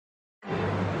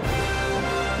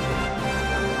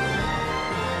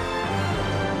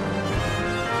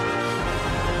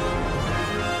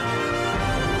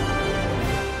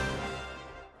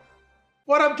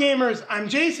What up, gamers? I'm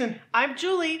Jason. I'm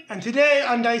Julie. And today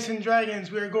on Dice and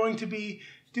Dragons, we are going to be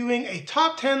doing a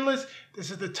top 10 list.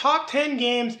 This is the top 10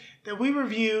 games that we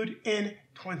reviewed in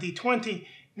 2020.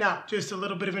 Now, just a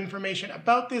little bit of information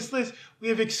about this list. We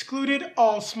have excluded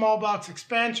all small box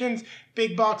expansions.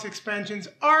 Big box expansions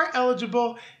are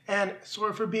eligible. And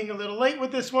sorry for being a little late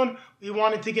with this one. We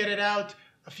wanted to get it out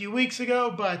a few weeks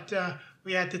ago, but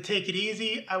we had to take it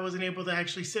easy. I wasn't able to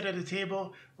actually sit at a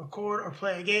table, record, or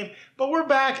play a game. But we're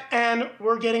back, and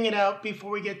we're getting it out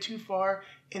before we get too far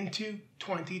into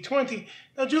 2020.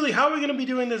 Now, Julie, how are we going to be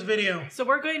doing this video? So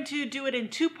we're going to do it in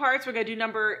two parts. We're going to do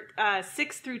number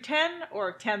 6 through 10,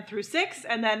 or 10 through 6,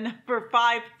 and then number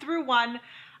 5 through 1.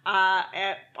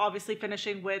 Obviously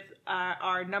finishing with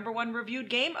our number 1 reviewed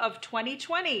game of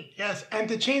 2020. Yes, and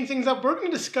to change things up, we're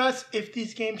going to discuss if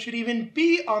these games should even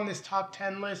be on this top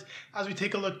 10 list as we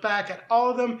take a look back at all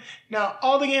of them. Now,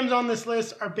 all the games on this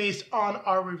list are based on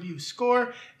our review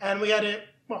score, and we had it,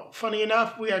 well, funny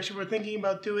enough, we actually were thinking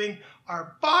about doing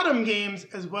our bottom games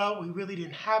as well. We really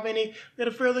didn't have any. We had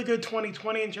a fairly good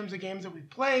 2020 in terms of games that we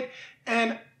played,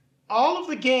 and all of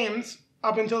the games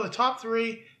up until the top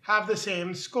 3 have the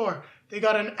same score. They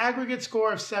got an aggregate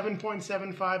score of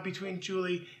 7.75 between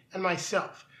Julie and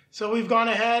myself. So we've gone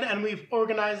ahead and we've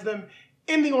organized them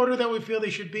in the order that we feel they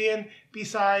should be in,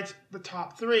 besides the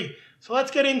top 3. So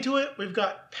let's get into it. We've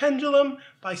got Pendulum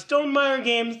by Stonemaier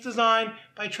Games, designed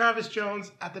by Travis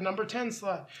Jones, at the number 10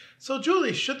 slot. So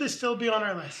Julie, should this still be on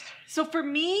our list? So for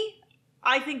me,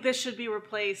 I think this should be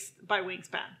replaced by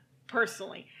Wingspan,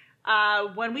 personally.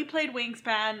 When we played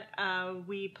Wingspan,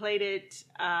 we played it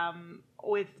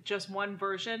with just one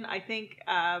version. I think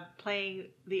playing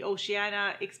the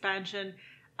Oceania expansion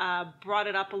brought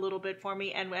it up a little bit for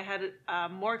me, and I had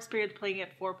more experience playing it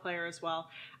 4-player as well.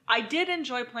 I did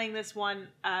enjoy playing this one,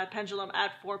 Pendulum,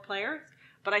 at 4 players,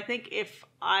 but I think if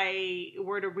we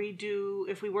were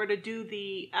to do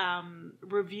the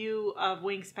review of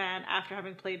Wingspan after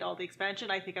having played all the expansion,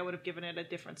 I think I would have given it a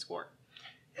different score.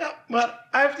 Yeah, but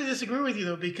I have to disagree with you,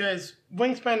 though, because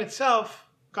Wingspan itself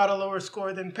got a lower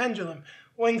score than Pendulum.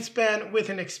 Wingspan with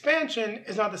an expansion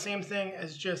is not the same thing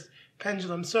as just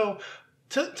Pendulum. So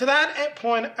to that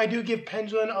point, I do give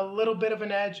Pendulum a little bit of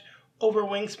an edge over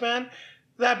Wingspan.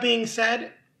 That being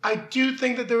said, I do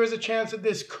think that there is a chance that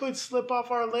this could slip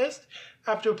off our list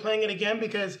after playing it again,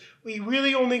 because we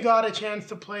really only got a chance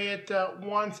to play it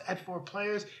once at 4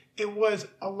 players. It was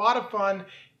a lot of fun,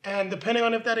 and depending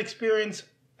on if that experience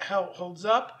holds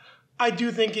up, I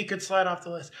do think it could slide off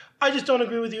the list. I just don't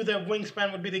agree with you that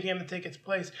Wingspan would be the game to take its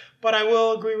place, but I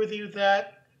will agree with you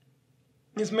that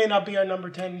this may not be our number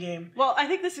 10 game. Well, I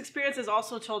think this experience has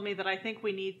also told me that I think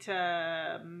we need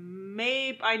to,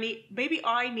 maybe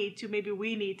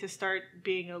we need to start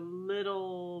being a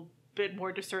little bit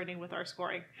more discerning with our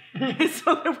scoring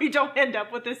so that we don't end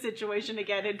up with this situation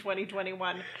again in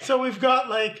 2021. So we've got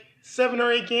like 7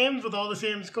 or 8 games with all the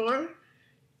same score?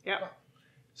 Yep.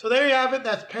 So there you have it.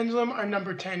 That's Pendulum, our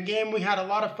number 10 game. We had a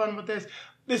lot of fun with this.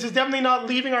 This is definitely not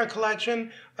leaving our collection.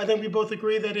 I think we both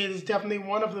agree that it is definitely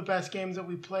one of the best games that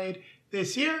we played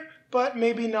this year, but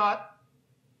maybe not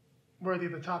worthy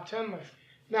of the top 10 list.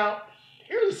 Now,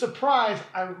 here's a surprise.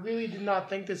 I really did not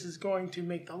think this is going to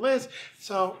make the list,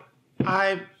 so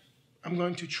I'm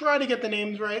going to try to get the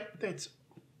names right. It's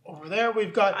over there.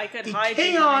 We've got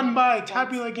Ikeon by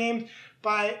Tabula Games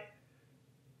by...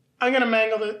 I'm going to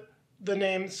mangle the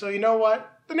names, so you know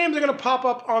what? The names are going to pop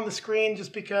up on the screen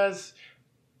just because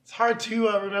it's hard to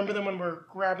remember them when we're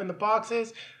grabbing the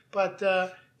boxes. But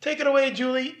take it away,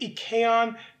 Julie.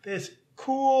 Ikeon, this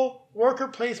cool worker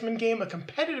placement game, a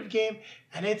competitive game,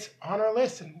 and it's on our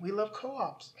list, and we love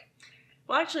co-ops.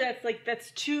 Well, actually,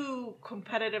 that's 2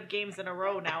 competitive games in a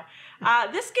row now.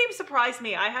 This game surprised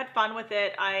me. I had fun with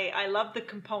it. I loved the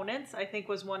components, I think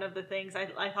was one of the things.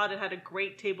 I thought it had a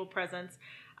great table presence.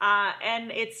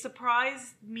 And it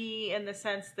surprised me in the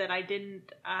sense that I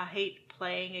didn't hate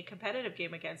playing a competitive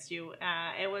game against you.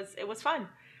 It was fun.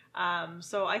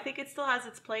 So I think it still has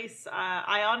its place.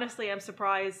 I honestly am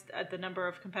surprised at the number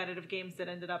of competitive games that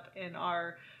ended up in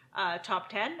our top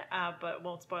 10, but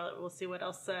won't spoil it. We'll see what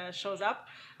else shows up.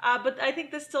 But I think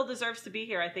this still deserves to be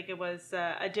here. I think it was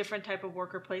a different type of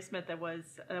worker placement that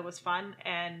was fun,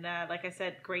 and like I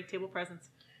said, great table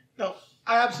presence. No,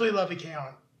 I absolutely love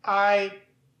Ikeon. I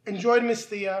enjoyed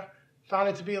Mysthia, found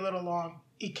it to be a little long.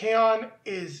 Ikeon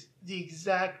is the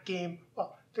exact game.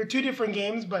 Well, they're 2 different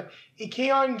games, but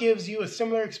Ikeon gives you a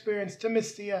similar experience to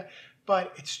Mysthia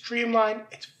but it's streamlined,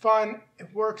 it's fun,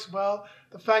 it works well.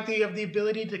 The fact that you have the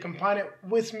ability to combine it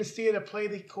with Messia to play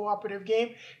the cooperative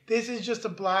game, this is just a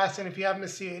blast. And if you have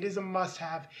Messia, it is a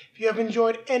must-have. If you have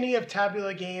enjoyed any of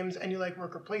Tabula games and you like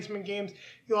worker placement games,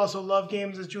 you also love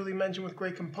games, as Julie mentioned, with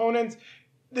great components,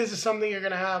 this is something you're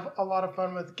going to have a lot of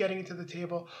fun with getting to the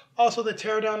table. Also, the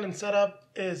teardown and setup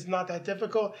is not that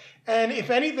difficult. And if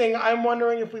anything, I'm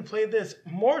wondering if we played this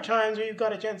more times or you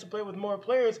got a chance to play with more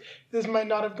players, this might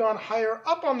not have gone higher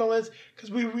up on the list because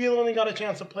we really only got a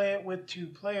chance to play it with 2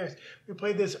 players. We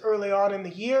played this early on in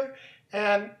the year,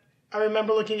 and I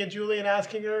remember looking at Julie and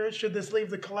asking her, should this leave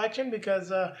the collection?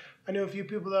 Because I knew a few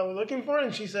people that were looking for it,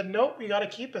 and she said, nope, we got to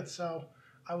keep it. So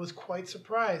I was quite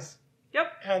surprised.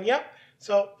 Yep. And yep.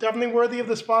 So definitely worthy of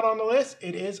the spot on the list.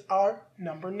 It is our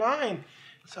number 9.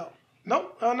 So,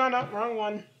 nope, no, wrong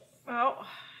one. Well,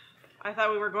 I thought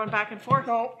we were going back and forth.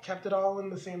 No, kept it all in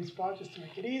the same spot just to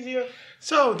make it easier.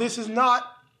 So this is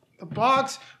not the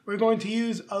box. We're going to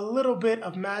use a little bit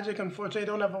of magic. Unfortunately, I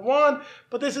don't have a wand,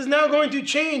 but this is now going to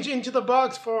change into the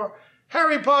box for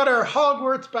Harry Potter,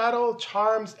 Hogwarts Battle,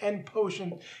 Charms, and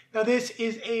Potions. Now this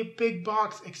is a big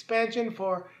box expansion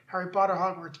for Harry Potter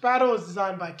Hogwarts Battle. Is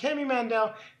designed by Cami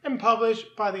Mandel and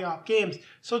published by the Boardgames.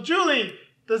 So Julie,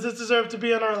 does this deserve to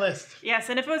be on our list? Yes,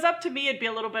 and if it was up to me, it'd be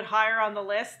a little bit higher on the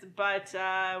list, but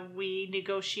we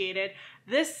negotiated.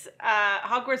 This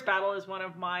Hogwarts Battle is one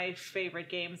of my favorite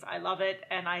games. I love it,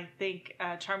 and I think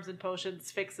Charms and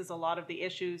Potions fixes a lot of the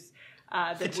issues.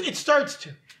 It starts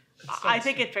to. I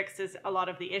think it fixes a lot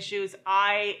of the issues.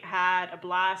 I had a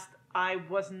blast. I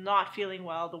was not feeling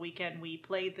well the weekend we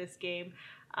played this game.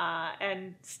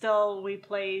 And still we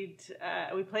played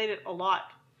it a lot.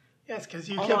 Yes, because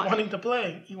you kept wanting to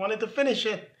play. You wanted to finish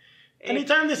it.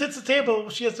 Anytime this hits the table,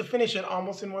 she has to finish it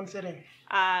almost in one sitting.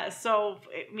 So,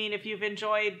 I mean, if you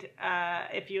enjoyed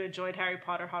Harry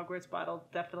Potter Hogwarts Battle,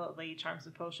 definitely Charms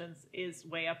and Potions is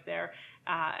way up there.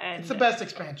 And it's the best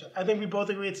expansion. I think we both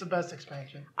agree it's the best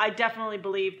expansion. I definitely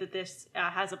believe that this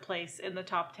has a place in the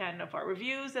top 10 of our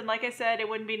reviews. And like I said, it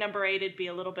wouldn't be number 8. It'd be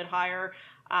a little bit higher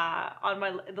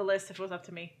on the list if it was up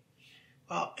to me.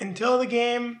 Well, until the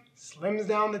game slims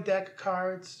down the deck of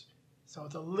cards, so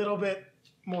it's a little bit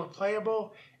more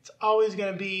playable, it's always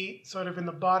going to be sort of in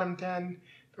the bottom 10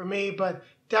 for me, but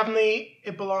definitely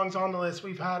it belongs on the list.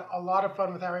 We've had a lot of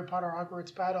fun with Harry Potter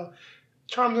Hogwarts Battle.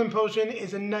 Charms and Potion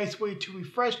is a nice way to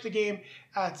refresh the game,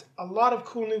 adds a lot of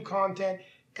cool new content,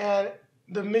 and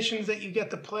the missions that you get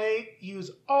to play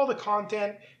use all the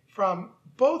content from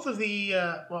both of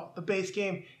the base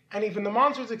game and even the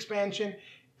Monsters expansion,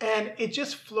 and it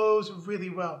just flows really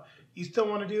well. You still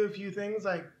want to do a few things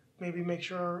like maybe make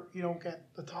sure you don't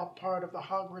get the top part of the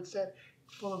Hogwarts set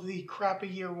full of the crappy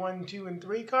year 1, 2, and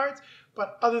 3 cards.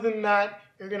 But other than that,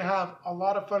 you're going to have a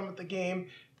lot of fun with the game.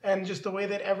 And just the way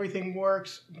that everything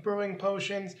works, brewing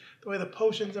potions, the way the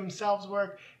potions themselves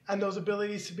work, and those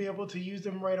abilities to be able to use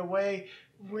them right away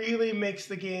really makes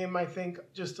the game, I think,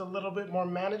 just a little bit more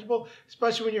manageable,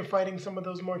 especially when you're fighting some of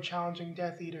those more challenging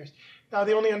Death Eaters. Now,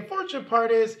 the only unfortunate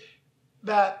part is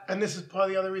that, and this is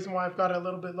probably the other reason why I've got it a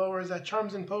little bit lower, is that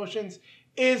Charms and Potions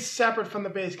is separate from the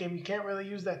base game. You can't really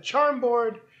use that charm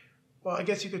board. Well, I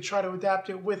guess you could try to adapt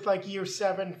it with like year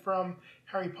 7 from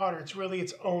Harry Potter. It's really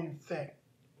its own thing.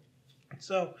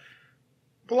 So,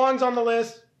 belongs on the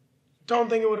list. Don't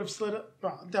think it would have slid up.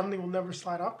 Well, definitely will never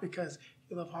slide up because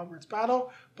you love Hogwarts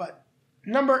Battle. But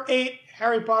number 8,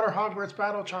 Harry Potter Hogwarts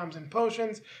Battle, Charms and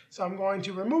Potions. So I'm going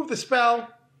to remove the spell.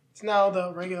 It's now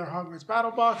the regular Hogwarts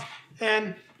Battle box.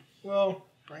 And we'll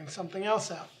bring something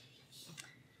else out.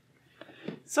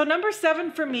 So number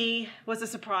 7 for me was a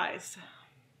surprise.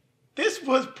 This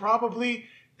was probably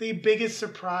the biggest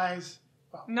surprise.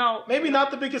 Well, no. Maybe not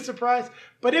the biggest surprise,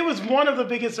 but it was one of the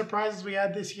biggest surprises we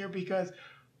had this year because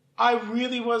I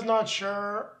really was not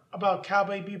sure about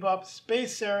Cowboy Bebop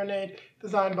Space Serenade,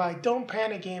 designed by Don't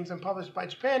Panic Games and published by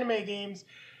Japanime Games.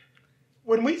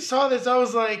 When we saw this, I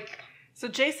was like, so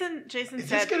Jason is said,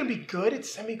 this going to be good?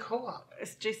 It's semi-co-op.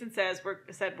 Jason said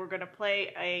we're going to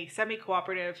play a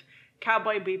semi-cooperative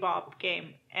Cowboy Bebop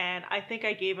game, and I think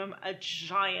I gave him a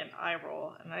giant eye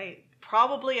roll, and I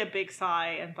probably a big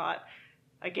sigh, and thought,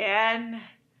 again,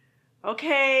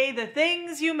 okay, the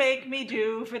things you make me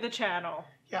do for the channel.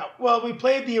 Yeah, well, we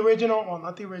played the original, well,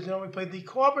 not the original, we played the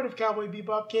cooperative Cowboy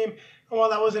Bebop game, and while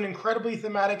that was an incredibly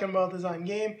thematic and well-designed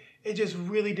game, it just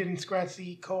really didn't scratch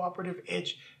the cooperative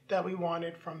itch that we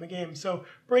wanted from the game. So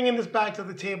bringing this back to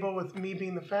the table with me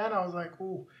being the fan, I was like,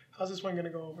 ooh, how's this one going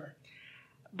to go over?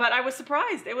 But I was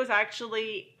surprised. It was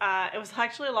actually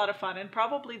a lot of fun, and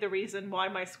probably the reason why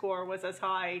my score was as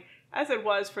high as it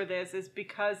was for this is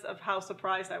because of how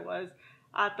surprised I was.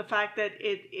 The fact that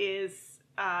it is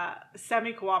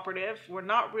semi-cooperative. We're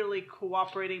not really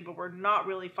cooperating, but we're not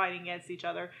really fighting against each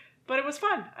other. But it was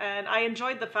fun, and I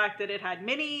enjoyed the fact that it had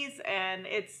minis, and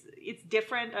it's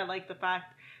different. I like the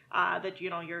fact that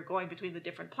you're going between the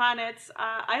different planets.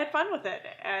 I had fun with it,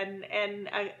 and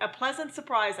a pleasant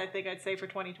surprise, I think I'd say, for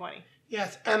 2020.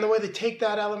 Yes, and the way the take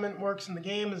that element works in the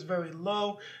game is very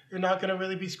low. You're not going to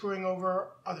really be screwing over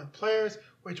other players,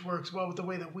 which works well with the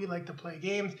way that we like to play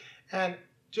games. And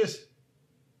just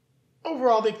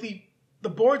overall, like the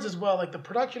boards as well, like the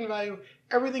production value,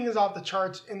 everything is off the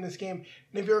charts in this game.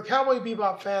 And if you're a Cowboy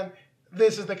Bebop fan,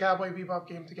 this is the Cowboy Bebop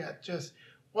game to get. Just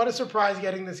what a surprise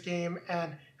getting this game,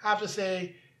 and have to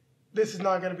say, this is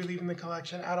not going to be leaving the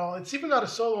collection at all. It's even got a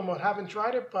solo mode. Haven't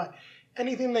tried it, but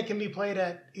anything that can be played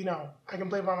at, I can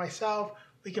play by myself.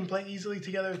 We can play easily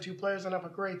together with 2 players and have a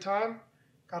great time.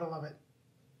 Gotta love it.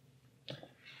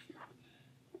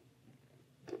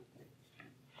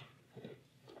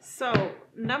 So,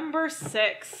 number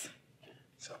 6.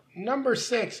 So, number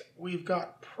 6, we've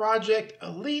got Project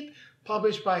Elite,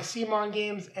 published by Simon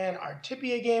Games and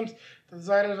Artipia Games. The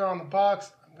designers are on the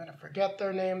box. I'm going to forget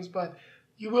their names, but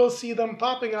you will see them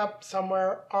popping up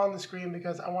somewhere on the screen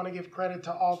because I want to give credit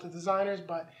to all the designers,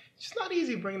 but it's just not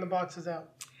easy bringing the boxes out.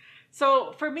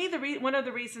 So for me, one of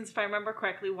the reasons, if I remember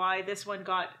correctly, why this one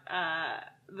got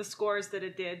the scores that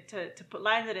it did to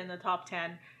landed in the top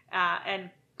 10 and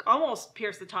almost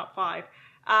pierced the top 5.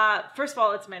 First of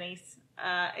all, it's minis.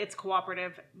 It's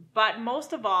cooperative, but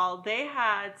most of all, they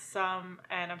had some,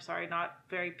 and I'm sorry, not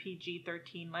very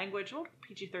PG-13 language. Well,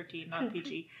 PG-13, not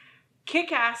PG.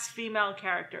 Kick-ass female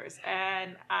characters,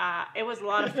 and it was a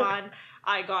lot of fun.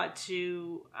 I got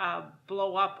to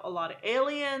blow up a lot of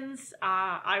aliens.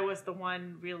 I was the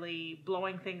one really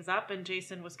blowing things up, and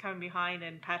Jason was coming behind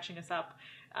and patching us up.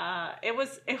 It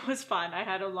was fun. I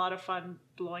had a lot of fun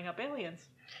blowing up aliens.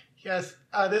 Yes,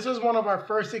 this was one of our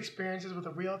first experiences with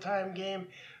a real-time game.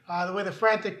 The way the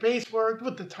frantic pace worked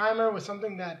with the timer was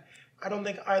something that I don't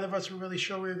think either of us were really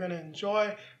sure we were going to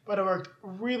enjoy, but it worked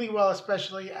really well,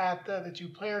 especially at the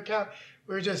 2-player count.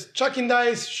 We were just chucking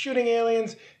dice, shooting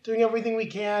aliens, doing everything we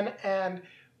can, and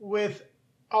with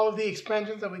all of the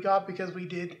expansions that we got because we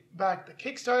did back the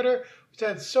Kickstarter, which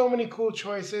had so many cool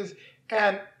choices,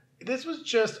 and this was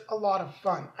just a lot of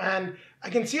fun. And I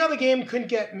can see how the game could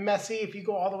get messy if you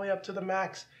go all the way up to the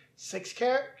max 6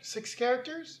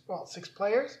 characters, well, 6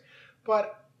 players,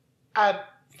 but at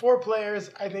 4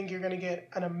 players, I think you're going to get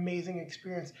an amazing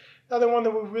experience. Another one that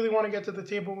we really want to get to the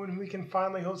table when we can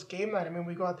finally host game night. I mean,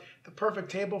 we got the perfect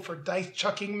table for dice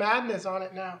chucking madness on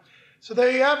it now. So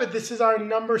there you have it. This is our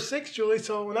number 6, Julie.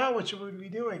 So now what should we be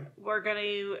doing? We're going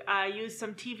to use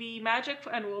some TV magic,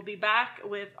 and we'll be back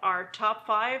with our top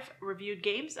 5 reviewed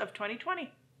games of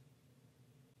 2020.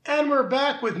 And we're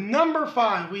back with number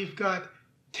 5. We've got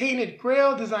Tainted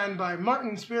Grail, designed by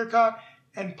Martin Spearcott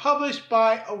and published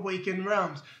by Awakened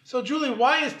Realms. So, Julie,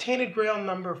 why is Tainted Grail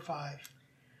number 5?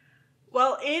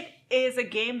 Well, it is a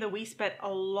game that we spent a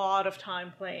lot of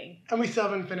time playing. And we still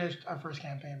haven't finished our first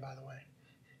campaign, by the way.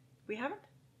 We haven't?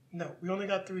 No, we only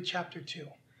got through chapter 2.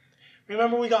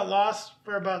 Remember we got lost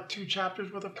for about 2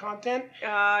 chapters worth of content?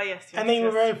 Yes. And then we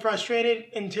were very frustrated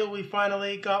until we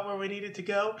finally got where we needed to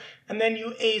go. And then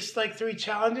you aced like 3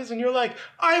 challenges and you're like,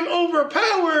 I'm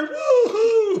overpowered!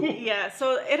 Woohoo! Yeah,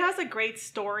 so it has a great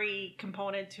story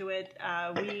component to it.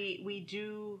 We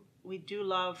do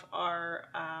love our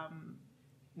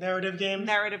narrative games.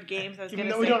 Even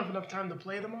though we don't have enough time to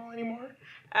play them all anymore.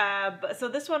 But so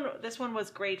this one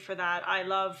was great for that. I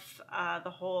love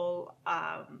the whole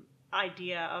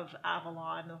idea of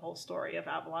Avalon, the whole story of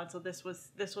Avalon. So this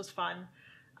was fun.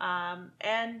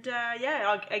 Again,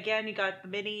 you got the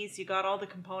minis, you got all the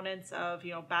components of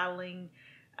battling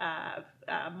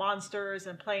monsters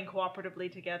and playing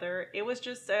cooperatively together. It was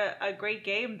just a great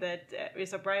game that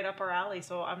is right up our alley.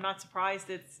 So I'm not surprised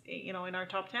it's in our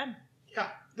top 10. Yeah,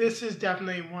 this is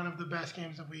definitely one of the best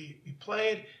games that we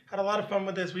played. Had a lot of fun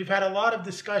with this. We've had a lot of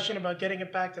discussion about getting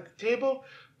it back to the table,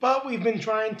 but we've been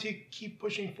trying to keep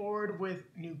pushing forward with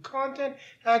new content.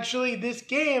 Actually, this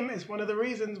game is one of the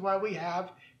reasons why we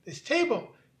have this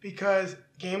table, because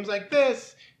games like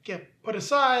this get put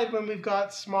aside when we've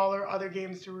got smaller other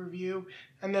games to review,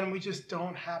 and then we just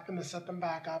don't happen to set them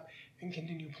back up and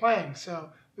continue playing. So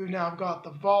we've now got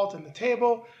the vault and the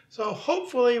table. So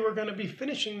hopefully we're going to be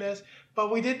finishing this. But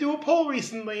we did do a poll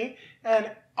recently, and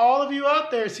all of you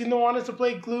out there seem to want us to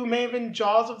play Gloomhaven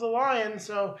Jaws of the Lion.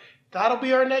 So that'll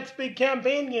be our next big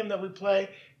campaign game that we play.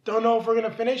 Don't know if we're going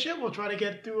to finish it. We'll try to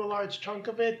get through a large chunk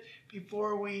of it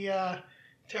before we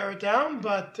tear it down.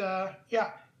 But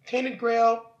yeah, Tainted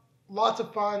Grail, lots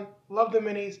of fun. Love the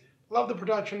minis. Love the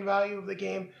production value of the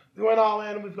game. We went all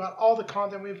in. We've got all the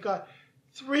content. We've got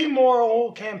 3 more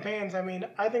whole campaigns. I mean,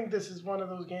 I think this is one of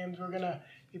those games we're going to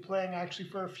be playing actually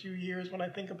for a few years when I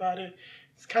think about it.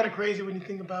 It's kind of crazy when you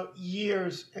think about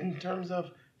years in terms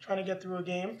of trying to get through a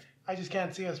game. I just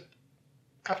can't see us,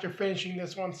 after finishing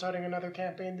this one, starting another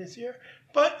campaign this year.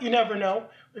 But you never know.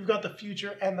 We've got the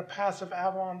future and the past of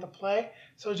Avalon to play.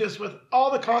 So just with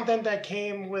all the content that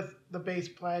came with the base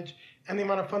pledge and the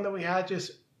amount of fun that we had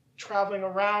just traveling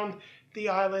around the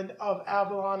island of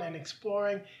Avalon and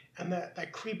exploring and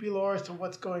that creepy lore as to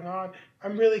what's going on,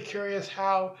 I'm really curious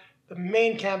how the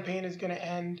main campaign is going to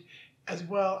end, as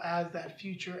well as that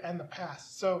future and the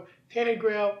past. So Tainted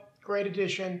Grail, great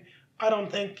addition. I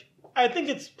think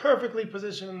it's perfectly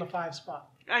positioned in the 5 spot.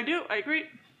 I do. I agree.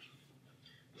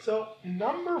 So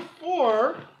number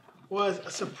 4 was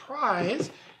a surprise.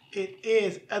 It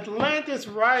is Atlantis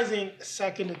Rising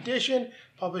 2nd Edition,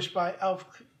 published by Elf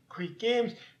Creek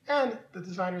Games, and the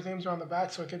designers' names are on the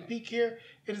back so I can peek here.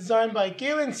 It's designed by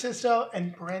Galen Sistel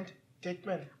and Brent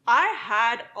Dickman. I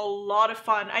had a lot of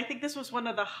fun. I think this was one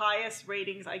of the highest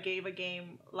ratings I gave a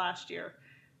game last year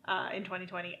in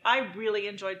 2020. I really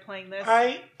enjoyed playing this.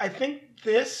 I think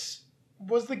this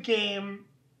was the game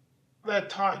that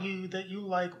taught you that you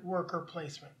like worker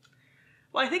placement.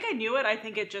 Well, I think I knew it. I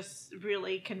think it just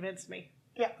really convinced me.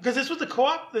 Yeah, because this was the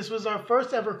co-op. This was our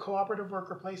first ever cooperative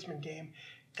worker placement game.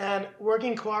 And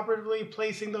working cooperatively,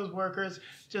 placing those workers,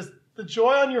 just the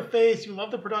joy on your face. You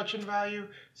love the production value.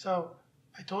 So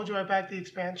I told you I backed the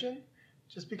expansion.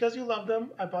 Just because you love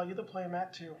them, I bought you the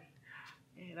playmat too.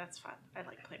 Yeah, that's fun. I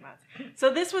like playmats.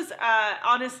 So this was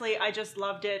honestly, I just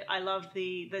loved it. I loved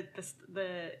the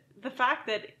fact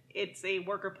that it's a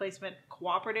worker placement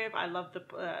cooperative. I love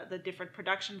the different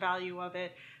production value of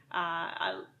it.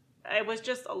 It was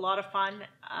just a lot of fun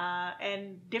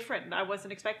and different. I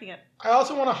wasn't expecting it. I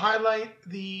also want to highlight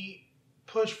the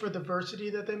push for diversity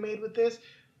that they made with this.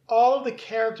 All of the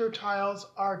character tiles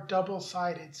are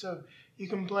double-sided, so you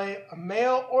can play a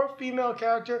male or female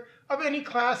character of any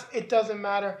class. It doesn't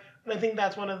matter, and I think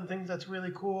that's one of the things that's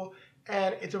really cool,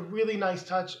 and it's a really nice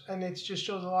touch, and it just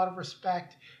shows a lot of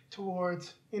respect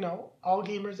towards, all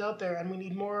gamers out there, and we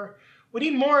need more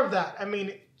of that. I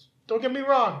mean, don't get me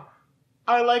wrong.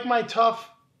 I like my tough,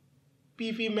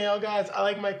 beefy male guys. I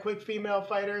like my quick female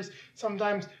fighters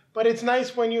sometimes. But it's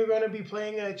nice when you're going to be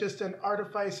playing just an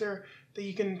artificer that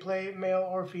you can play male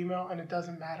or female, and it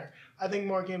doesn't matter. I think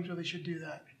more games really should do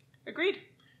that. Agreed.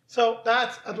 So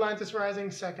that's Atlantis Rising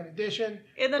 2nd Edition.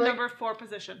 In the number 4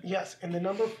 position. Yes, in the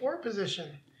number 4 position.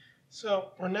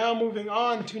 So we're now moving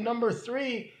on to number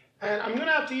 3. And I'm going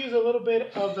to have to use a little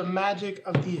bit of the magic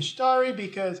of the Ishtari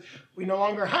because we no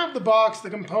longer have the box. The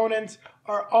components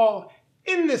are all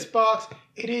in this box.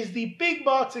 It is the big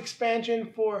box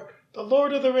expansion for The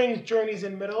Lord of the Rings Journeys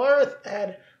in Middle-earth.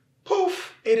 And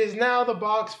poof, it is now the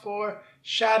box for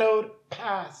Shadowed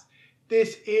Pass.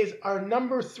 This is our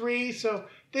number 3. So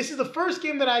this is the first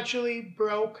game that actually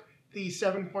broke the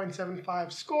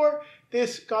 7.75 score.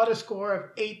 This got a score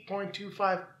of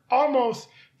 8.25, almost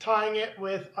tying it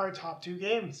with our top 2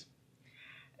 games.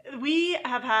 We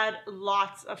have had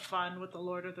lots of fun with the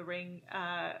Lord of the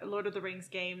Rings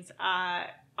games. I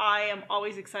am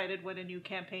always excited when a new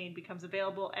campaign becomes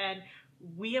available, and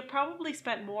we have probably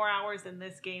spent more hours in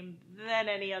this game than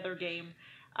any other game.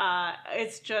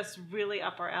 It's just really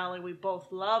up our alley. We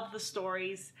both love the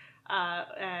stories.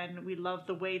 And we love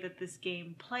the way that this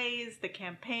game plays, the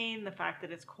campaign, the fact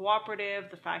that it's cooperative,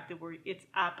 the fact that it's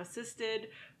app assisted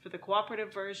for the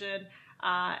cooperative version.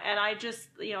 And I just,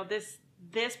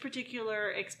 this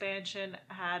particular expansion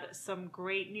had some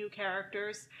great new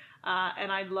characters,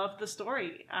 and I love the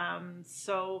story.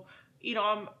 So,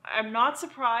 I'm not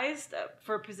surprised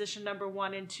for position number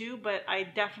 1 and 2, but I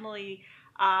definitely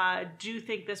do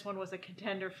think this one was a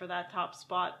contender for that top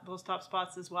spot, those top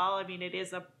spots as well. I mean, it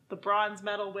is the bronze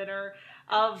medal winner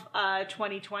of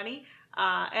 2020,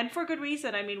 and for good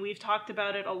reason. I mean, we've talked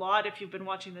about it a lot. If you've been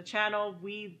watching the channel,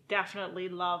 we definitely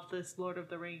love this Lord of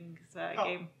the Rings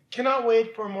game. Cannot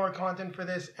wait for more content for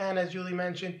this. And as Julie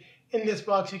mentioned, in this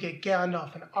box you get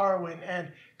Gandalf and Arwen,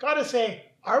 and gotta say,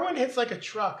 Arwen hits like a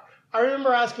truck. I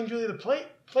remember asking Julie to play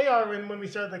Arwen when we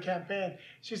started the campaign.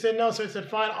 She said no, so I said,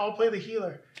 fine, I'll play the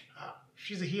healer.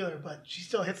 She's a healer, but she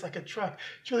still hits like a truck.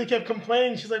 Julie kept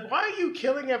complaining. She's like, why are you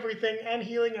killing everything and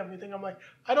healing everything? I'm like,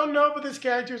 I don't know, but this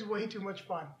character is way too much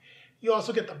fun. You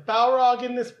also get the Balrog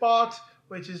in this box,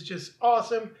 which is just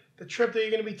awesome. The trip that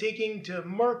you're going to be taking to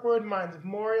Mirkwood, Mines of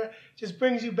Moria, just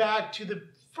brings you back to the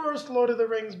first Lord of the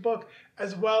Rings book,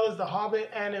 as well as The Hobbit,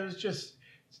 and it was just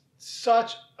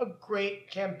such a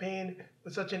great campaign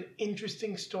with such an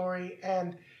interesting story,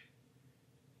 and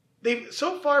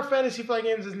So far, Fantasy Flight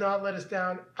Games has not let us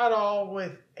down at all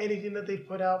with anything that they've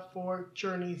put out for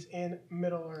Journeys in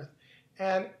Middle-earth.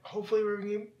 And hopefully we're going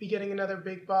to be getting another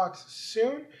big box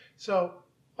soon. So,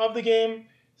 love the game.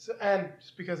 And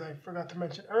just because I forgot to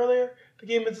mention earlier, the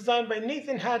game is designed by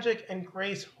Nathan Hadjick and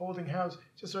Grace Holdinghouse,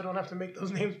 just so I don't have to make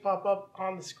those names pop up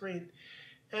on the screen.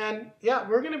 And yeah,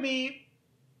 we're going to be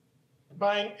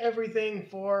buying everything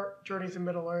for Journeys in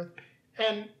Middle-earth.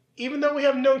 And even though we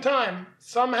have no time,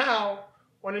 somehow,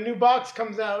 when a new box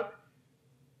comes out,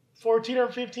 14 or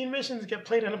 15 missions get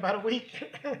played in about a week.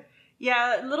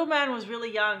 Yeah, little man was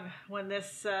really young when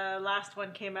this last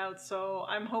one came out, so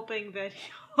I'm hoping that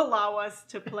he'll allow us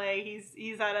to play.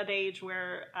 He's at an age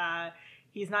where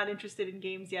he's not interested in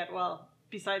games yet, well,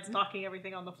 besides knocking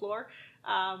everything on the floor.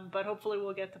 But hopefully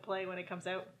we'll get to play when it comes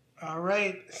out. All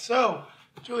right, so,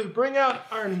 Julie, bring out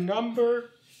our number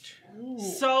 2.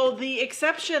 So the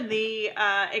expansion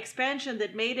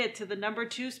that made it to the number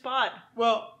 2 spot.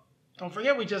 Well, don't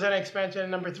forget we just had an expansion at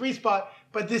number 3 spot,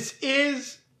 but this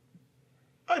is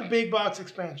a big box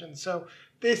expansion. So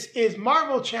this is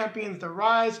Marvel Champions: The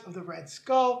Rise of the Red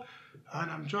Skull.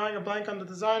 And I'm drawing a blank on the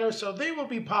designer, so they will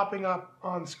be popping up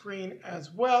on screen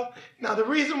as well. Now, the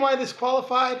reason why this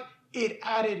qualified, it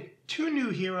added 2 new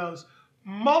heroes,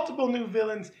 multiple new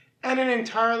villains, and an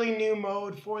entirely new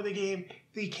mode for the game,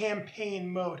 the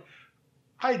campaign mode.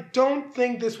 I don't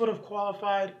think this would have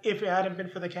qualified if it hadn't been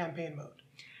for the campaign mode.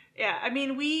 Yeah, I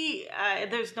mean,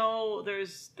 there's no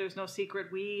secret.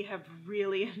 We have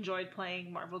really enjoyed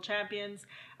playing Marvel Champions.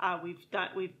 We've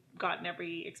gotten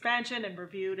every expansion and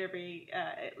reviewed every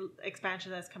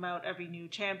expansion that's come out, every new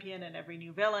champion and every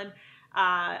new villain.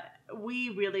 We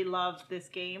really love this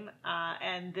game,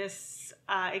 and this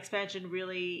expansion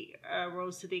really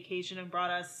rose to the occasion and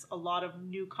brought us a lot of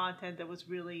new content that was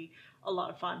really a lot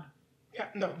of fun. Yeah,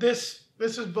 no, this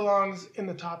belongs in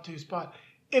the top 2 spot.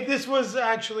 If this was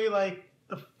actually like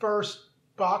the first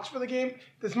box for the game,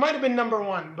 this might have been number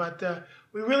 1, but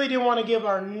we really do want to give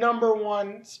our number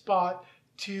 1 spot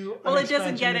to Well, it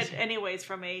doesn't get it anyways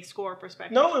from a score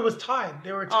perspective. No, it was tied.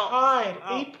 They were tied.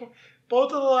 8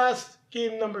 both of the last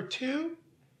game number 2,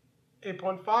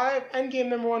 8.5, and game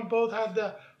number 1 both had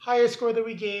the highest score that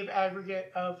we gave, aggregate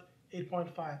of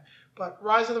 8.5. But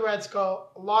Rise of the Red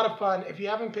Skull, a lot of fun. If you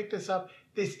haven't picked this up,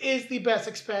 this is the best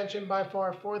expansion by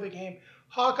far for the game.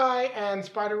 Hawkeye and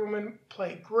Spider-Woman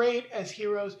play great as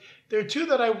heroes. They're 2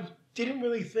 that I didn't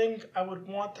really think I would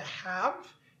want to have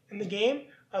in the game.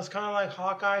 I was kind of like,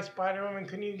 Hawkeye, Spider-Woman,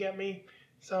 couldn't you get me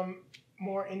some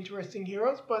more interesting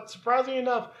heroes? But surprisingly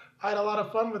enough, I had a lot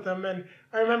of fun with them. And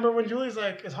I remember when Julie's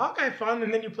like, is Hawkeye fun?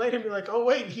 And then you played him, you're like, oh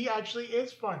wait, he actually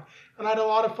is fun. And I had a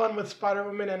lot of fun with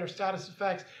Spider-Woman and her status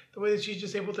effects. The way that she's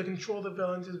just able to control the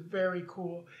villains is very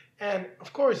cool. And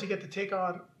of course, you get to take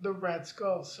on the Red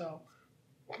Skull, so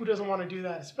who doesn't want to do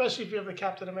that? Especially if you have the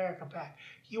Captain America pack.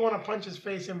 You want to punch his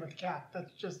face in with Cap.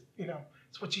 That's just,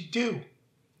 it's what you do.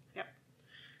 Yep.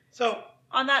 So,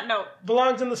 on that note,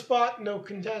 belongs in the spot, no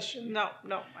contention. No,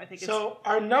 I think it's... So,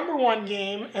 our number 1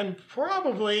 game, and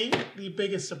probably the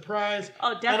biggest surprise.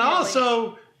 Oh, definitely. And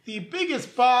also the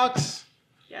biggest box.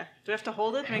 Yeah. Do we have to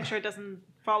hold it to make sure it doesn't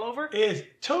fall over? Is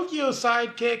Tokyo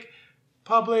Sidekick,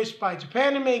 published by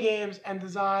Japan Anime Games and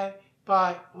designed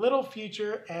by Little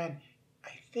Future, and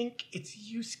I think it's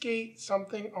Yusuke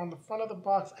something on the front of the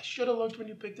box. I should have looked when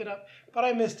you picked it up, but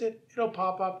I missed it. It'll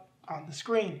pop up on the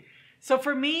screen. So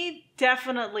for me,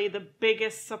 definitely the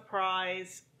biggest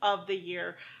surprise of the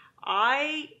year.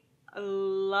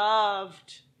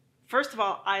 First of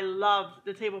all, I loved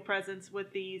the table presents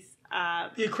with these...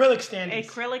 the acrylic standees.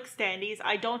 Acrylic standees.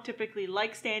 I don't typically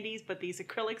like standees, but these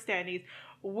acrylic standees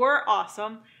were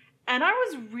awesome. And I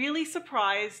was really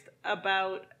surprised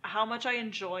about how much I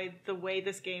enjoyed the way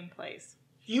this game plays.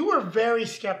 You were very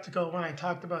skeptical when I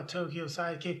talked about Tokyo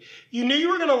Sidekick. You knew you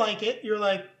were going to like it. You're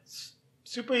like,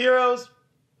 superheroes,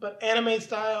 but anime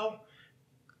style,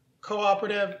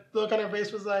 cooperative. The look on her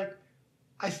face was like,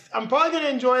 I'm probably going to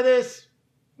enjoy this.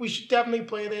 We should definitely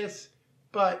play this.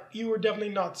 But you were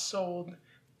definitely not sold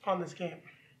on this game.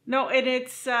 No, and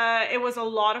it was a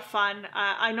lot of fun.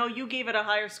 I know you gave it a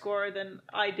higher score than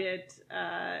I did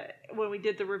when we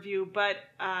did the review, but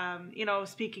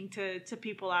speaking to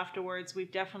people afterwards,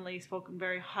 we've definitely spoken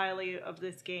very highly of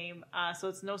this game. So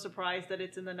it's no surprise that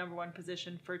it's in the number 1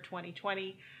 position for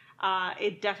 2020.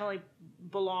 It definitely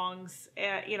belongs,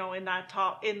 in that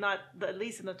top, at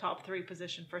least in the top 3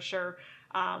 position for sure.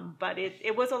 But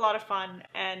it was a lot of fun,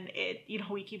 and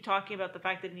we keep talking about the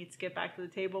fact that it needs to get back to the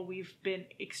table. We've been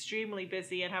extremely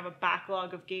busy and have a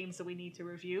backlog of games that we need to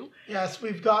review. Yes,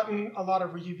 we've gotten a lot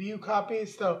of review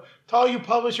copies. So to all you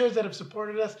publishers that have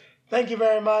supported us, Thank you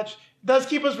very much. It does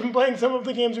keep us from playing some of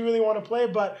the games we really want to play,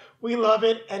 but we love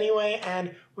it anyway,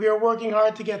 and we are working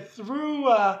hard to get through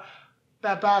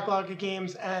that backlog of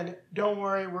games, and don't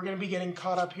worry, we're going to be getting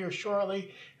caught up here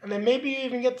shortly, and then maybe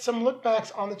even get some look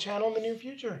backs on the channel in the near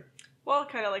future. Well,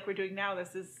 kind of like we're doing now.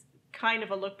 This is kind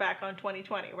of a look back on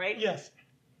 2020, right? Yes.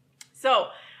 So,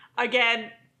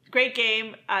 again, great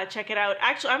game. Check it out.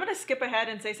 Actually, I'm going to skip ahead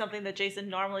and say something that Jason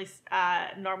normally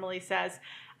says,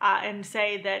 and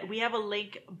say that we have a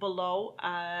link below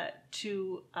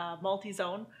to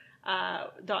multizone.ca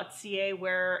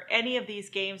where any of these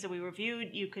games that we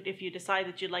reviewed, you could, if you decide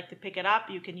that you'd like to pick it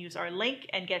up, you can use our link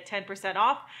and get 10%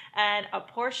 off, and a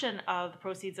portion of the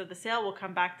proceeds of the sale will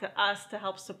come back to us to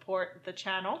help support the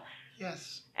channel.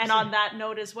 Yes. And on that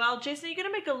note as well, Jason, are you going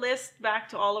to make a list back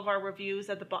to all of our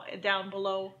reviews at the down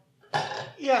below?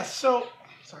 Yes, so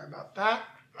sorry about that.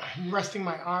 I'm resting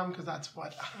my arm because that's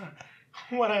what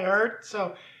I heard.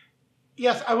 So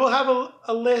yes, I will have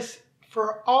a list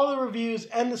for all the reviews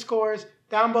and the scores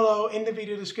down below in the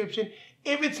video description.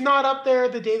 If it's not up there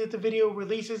the day that the video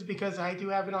releases, because I do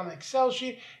have it on an Excel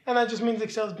sheet, and that just means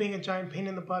Excel is being a giant pain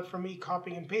in the butt for me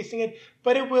copying and pasting it,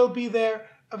 but it will be there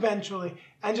eventually.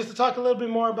 And just to talk a little bit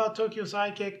more about Tokyo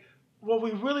Sidekick, what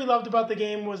we really loved about the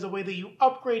game was the way that you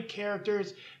upgrade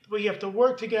characters, the way you have to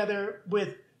work together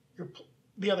with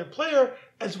the other player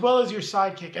as well as your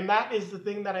sidekick. And that is the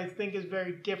thing that I think is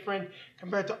very different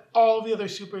compared to all the other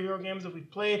superhero games that we've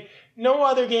played. No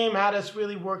other game had us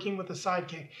really working with a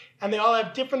sidekick. And they all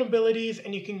have different abilities,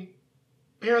 and you can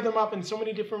pair them up in so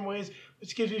many different ways,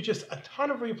 which gives you just a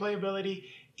ton of replayability,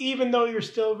 even though you're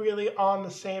still really on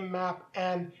the same map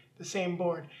and the same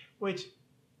board, which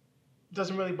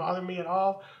doesn't really bother me at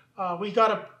all.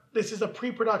 This is a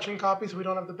pre-production copy, so we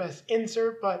don't have the best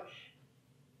insert, but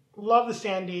love the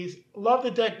standees, love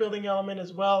the deck building element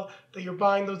as well, that you're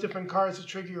buying those different cards to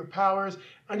trigger your powers,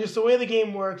 and just the way the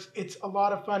game works, it's a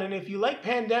lot of fun. And if you like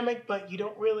Pandemic, but you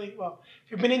don't really, well,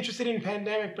 if you've been interested in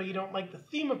Pandemic, but you don't like the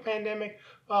theme of Pandemic,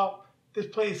 well, this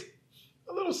plays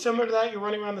a little similar to that. You're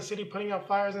running around the city putting out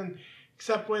fires, and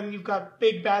except when you've got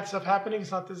big bad stuff happening,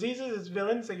 it's not diseases, it's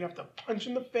villains that you have to punch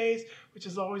in the face, which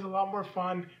is always a lot more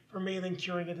fun for me than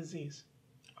curing a disease.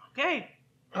 Okay.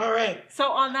 All right.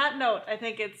 So on that note, I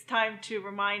think it's time to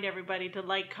remind everybody to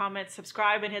like, comment,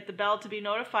 subscribe, and hit the bell to be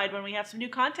notified when we have some new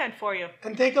content for you.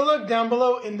 And take a look down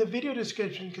below in the video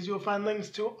description, because you'll find links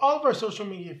to all of our social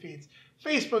media feeds.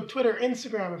 Facebook, Twitter,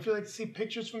 Instagram. If you'd like to see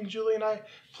pictures from Julie and I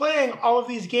playing all of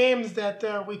these games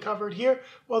that we covered here,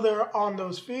 well, they're on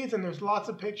those feeds, and there's lots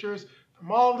of pictures from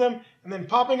all of them. And then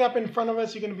popping up in front of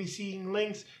us, you're going to be seeing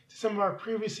links to some of our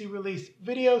previously released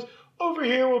videos. Over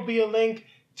here will be a link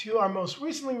to our most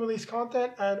recently released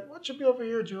content. And what should be over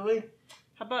here, Julie?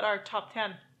 How about our top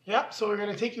 10? Yep, so we're going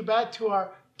to take you back to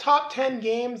our top 10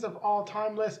 games of all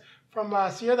time list from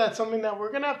last year. That's something that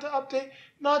we're going to have to update.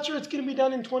 Not sure it's going to be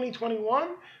done in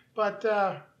 2021,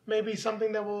 but maybe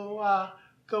something that we'll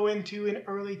go into in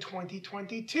early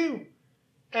 2022.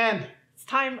 And it's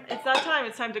time. It's that time.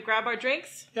 It's time to grab our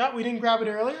drinks. Yeah, we didn't grab it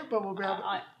earlier, but we'll grab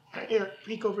it. Here,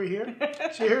 peek over here.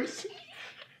 Cheers.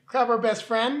 Grab our best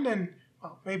friend and,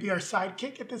 well, maybe our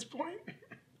sidekick at this point.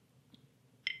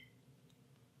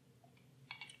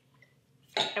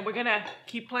 And we're going to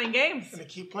keep playing games. Going to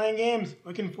keep playing games.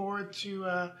 Looking forward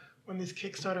to when this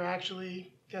Kickstarter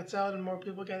actually gets out and more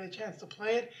people get a chance to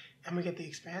play it and we get the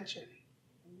expansion.